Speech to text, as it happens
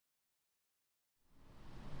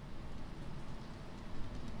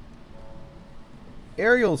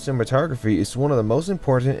Aerial cinematography is one of the most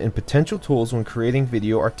important and potential tools when creating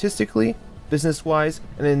video artistically, business-wise,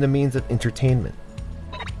 and in the means of entertainment.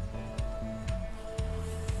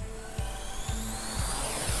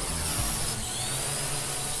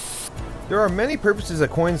 There are many purposes that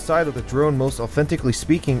coincide with the drone. Most authentically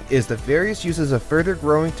speaking is the various uses of further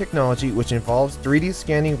growing technology, which involves 3D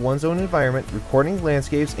scanning one's own environment, recording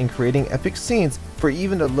landscapes, and creating epic scenes for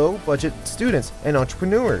even the low-budget students and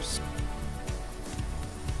entrepreneurs.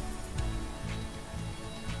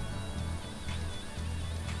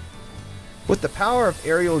 With the power of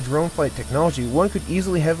aerial drone flight technology, one could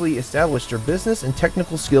easily heavily establish their business and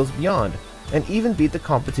technical skills beyond, and even beat the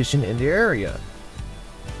competition in their area.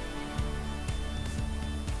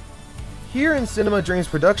 Here in Cinema Dreams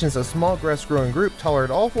Productions, a small grass-growing group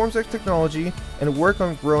tolerate all forms of technology and work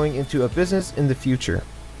on growing into a business in the future.